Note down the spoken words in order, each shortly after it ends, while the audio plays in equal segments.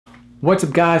What's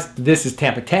up guys, this is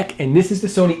Tampatec and this is the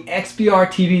Sony XBR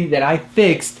TV that I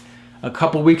fixed a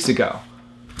couple weeks ago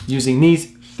using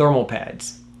these thermal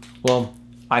pads. Well,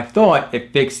 I thought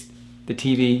it fixed the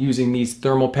TV using these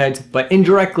thermal pads, but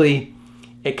indirectly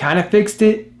it kind of fixed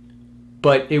it,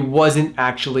 but it wasn't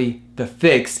actually the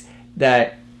fix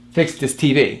that fixed this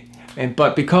TV.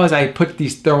 But because I put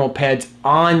these thermal pads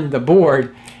on the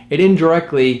board, it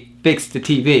indirectly fixed the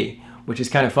TV, which is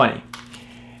kind of funny.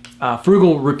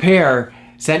 Frugal Repair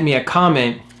sent me a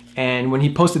comment, and when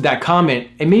he posted that comment,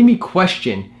 it made me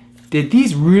question, did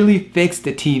these really fix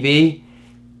the TV?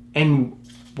 And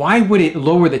why would it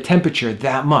lower the temperature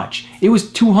that much? It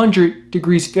was 200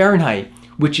 degrees Fahrenheit,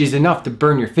 which is enough to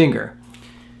burn your finger.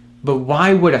 But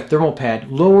why would a thermal pad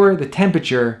lower the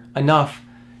temperature enough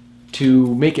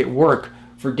to make it work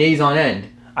for days on end?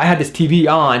 I had this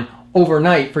TV on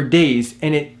overnight for days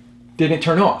and it didn't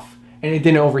turn off and it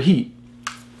didn't overheat.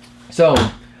 So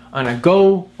I'm gonna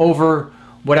go over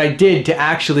what I did to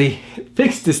actually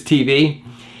fix this TV,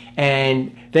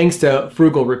 and thanks to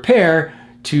Frugal Repair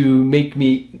to make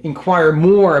me inquire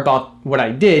more about what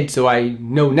I did so I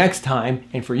know next time,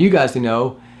 and for you guys to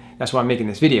know. That's why I'm making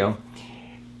this video.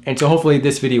 And so hopefully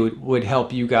this video would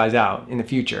help you guys out in the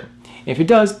future. If it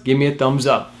does, give me a thumbs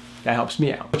up. That helps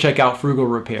me out. Check out Frugal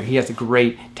Repair. He has a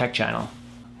great tech channel.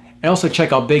 And also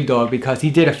check out Big Dog because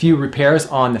he did a few repairs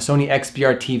on the Sony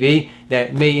XBR TV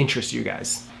that may interest you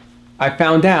guys. I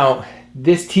found out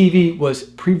this TV was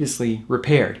previously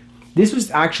repaired. This was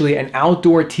actually an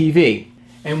outdoor TV.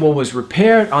 And what was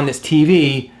repaired on this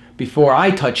TV before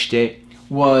I touched it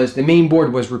was the main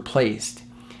board was replaced.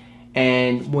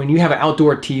 And when you have an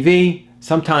outdoor TV,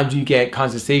 sometimes you get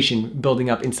condensation building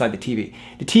up inside the TV.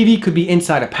 The TV could be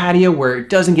inside a patio where it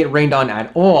doesn't get rained on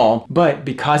at all, but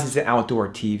because it's an outdoor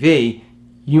TV,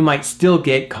 you might still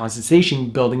get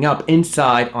condensation building up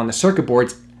inside on the circuit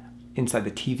boards inside the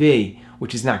TV,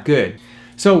 which is not good.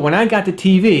 So when I got the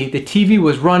TV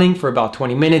was running for about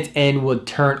 20 minutes and would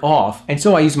turn off. And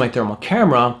so I used my thermal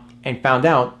camera and found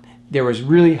out there was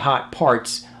really hot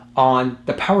parts on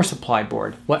the power supply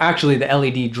board. Well, actually the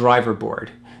LED driver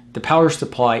board. The power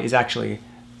supply is actually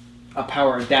a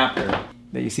power adapter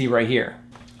that you see right here.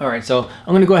 All right, so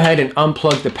I'm gonna go ahead and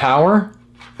unplug the power.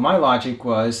 My logic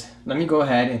was, let me go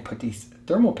ahead and put these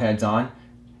thermal pads on,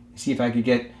 see if I could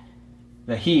get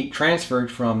the heat transferred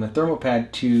from the thermal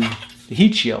pad to the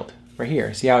heat shield right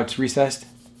here. See how it's recessed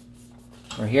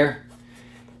right here?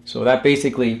 So that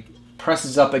basically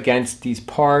presses up against these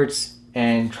parts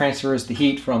and transfers the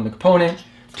heat from the component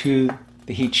to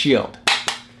the heat shield.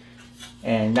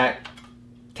 And that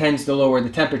tends to lower the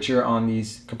temperature on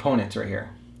these components right here.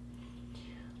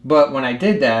 But when I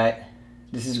did that,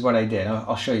 this is what I did.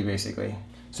 I'll show you basically.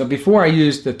 So before I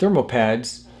used the thermal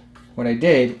pads, what I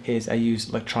did is I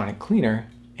used electronic cleaner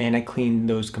and I cleaned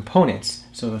those components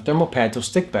so the thermal pads will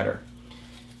stick better.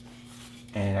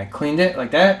 And I cleaned it like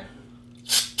that,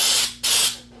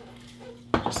 just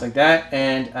like that,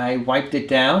 and I wiped it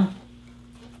down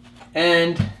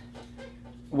and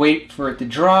wait for it to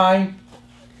dry.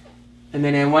 And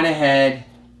then I went ahead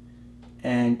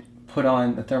and put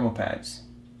on the thermal pads.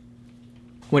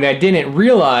 What I didn't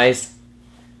realize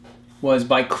was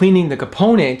by cleaning the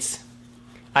components,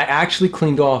 I actually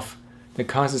cleaned off the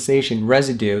condensation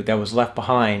residue that was left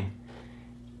behind.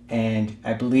 And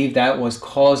I believe that was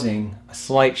causing a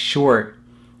slight short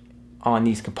on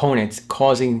these components,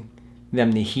 causing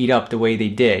them to heat up the way they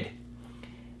did.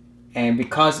 And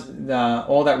because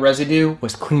all that residue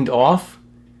was cleaned off,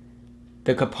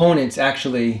 the components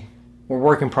actually were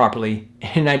working properly,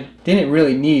 and I didn't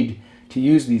really need to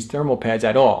use these thermal pads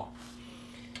at all.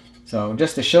 So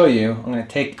just to show you, I'm going to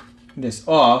take this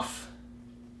off,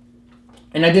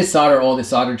 and I did solder all the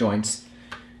solder joints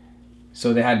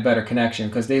so they had better connection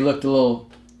because they looked a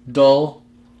little dull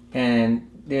and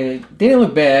they didn't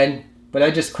look bad, but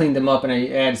I just cleaned them up and I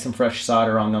added some fresh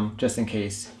solder on them just in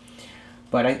case.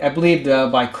 But I believe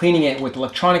by cleaning it with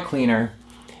electronic cleaner,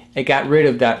 it got rid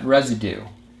of that residue.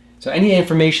 So any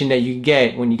information that you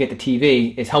get when you get the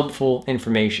TV is helpful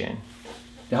information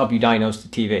to help you diagnose the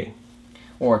TV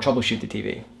or troubleshoot the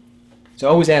TV. So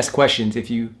always ask questions. If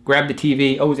you grab the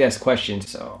TV, always ask questions.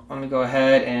 So I'm gonna go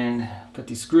ahead and put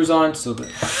these screws on so the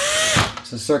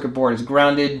circuit board is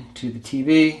grounded to the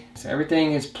TV. So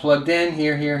everything is plugged in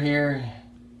here, here, here,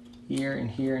 here,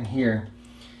 and here, and here.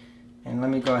 And let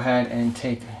me go ahead and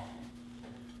take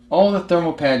all the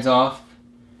thermal pads off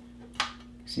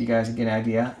so you guys get an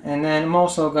idea. And then I'm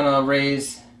also gonna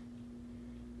raise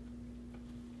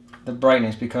the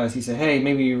brightness because he said, hey,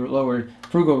 maybe you lowered,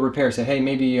 Frugal Repair said, hey,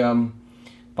 maybe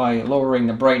by lowering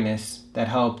the brightness that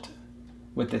helped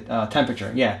with the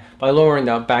temperature. Yeah, by lowering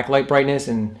the backlight brightness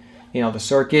and the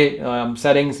circuit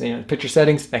settings, picture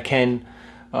settings, that can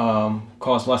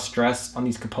cause less stress on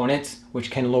these components,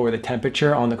 which can lower the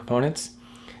temperature on the components.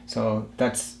 So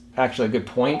that's actually a good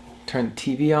point. Turn the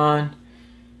TV on.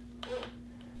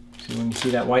 So when you see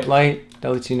that white light,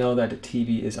 that lets you know that the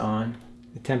TV is on.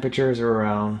 The temperatures are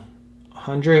around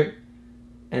 100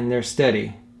 and they're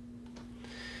steady.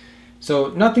 So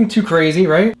nothing too crazy,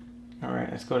 right? All right,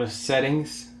 let's go to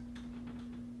settings.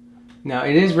 Now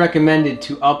it is recommended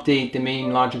to update the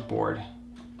main logic board.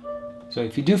 So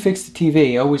if you do fix the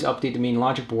TV, always update the main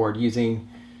logic board using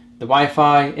the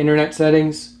Wi-Fi internet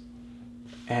settings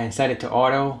and set it to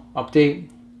auto update.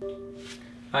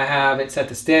 I have it set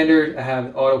to standard. I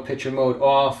have auto picture mode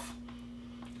off,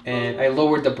 and I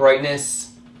lowered the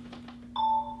brightness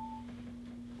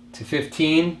to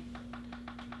 15.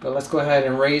 But let's go ahead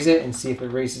and raise it and see if it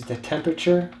raises the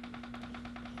temperature.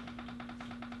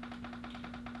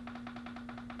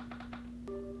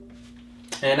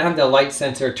 And I have the light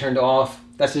sensor turned off.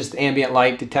 That's just ambient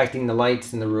light detecting the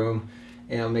lights in the room.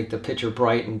 And it'll make the picture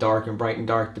bright and dark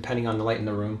depending on the light in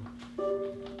the room.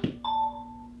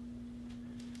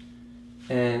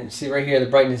 And see right here, the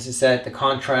brightness is set. The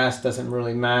contrast doesn't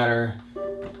really matter.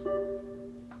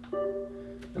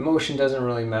 The motion doesn't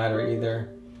really matter either.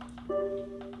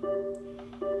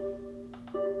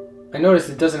 I noticed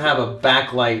it doesn't have a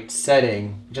backlight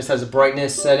setting. It just has a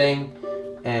brightness setting,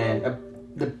 and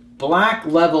the black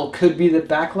level could be the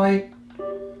backlight.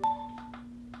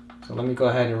 So let me go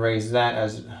ahead and raise that.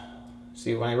 As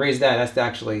see, when I raise that, that's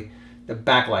actually the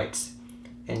backlights,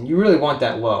 and you really want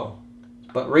that low.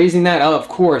 But raising that up, of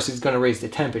course, is going to raise the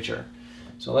temperature.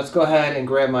 So let's go ahead and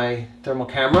grab my thermal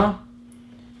camera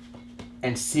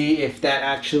and see if that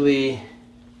actually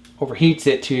overheats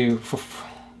it to.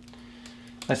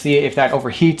 Let's see if that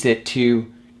overheats it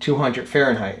to 200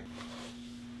 Fahrenheit.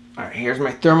 All right, here's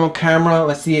my thermal camera.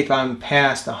 Let's see if I'm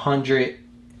past 100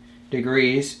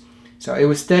 degrees. So it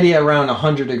was steady around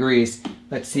 100 degrees.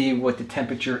 Let's see what the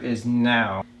temperature is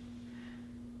now.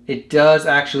 It does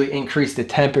actually increase the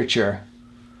temperature.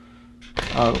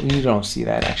 You don't see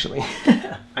that actually.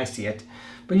 I see it,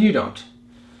 but you don't.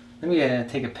 Let me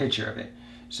take a picture of it.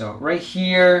 So right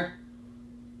here,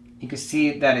 you can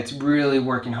see that it's really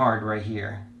working hard right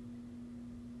here.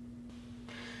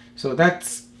 So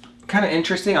that's kind of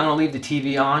interesting. I'm gonna leave the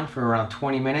TV on for around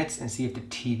 20 minutes and see if the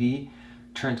TV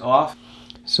turns off.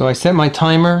 So I set my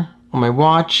timer on my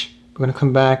watch. I'm gonna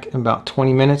come back in about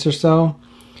 20 minutes or so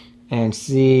and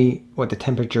see what the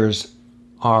temperatures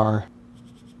are.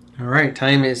 All right,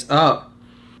 time is up.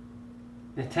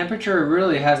 The temperature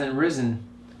really hasn't risen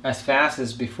as fast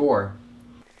as before.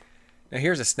 Now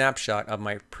here's a snapshot of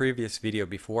my previous video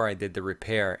before I did the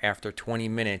repair. After 20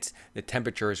 minutes, the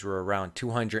temperatures were around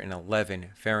 211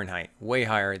 Fahrenheit, way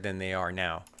higher than they are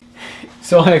now.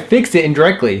 So I fixed it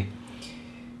indirectly,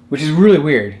 which is really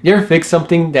weird. You ever fix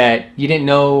something that you didn't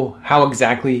know how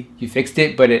exactly you fixed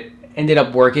it, but it ended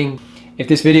up working? If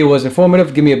this video was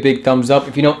informative, give me a big thumbs up.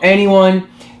 If you know anyone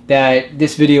that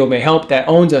this video may help that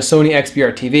owns a Sony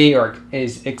XBR TV or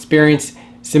is experiencing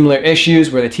similar issues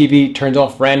where the TV turns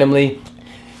off randomly,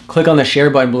 click on the share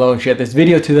button below and share this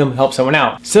video to them, help someone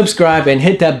out. Subscribe and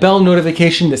hit that bell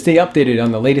notification to stay updated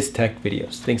on the latest tech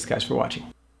videos. Thanks guys for watching.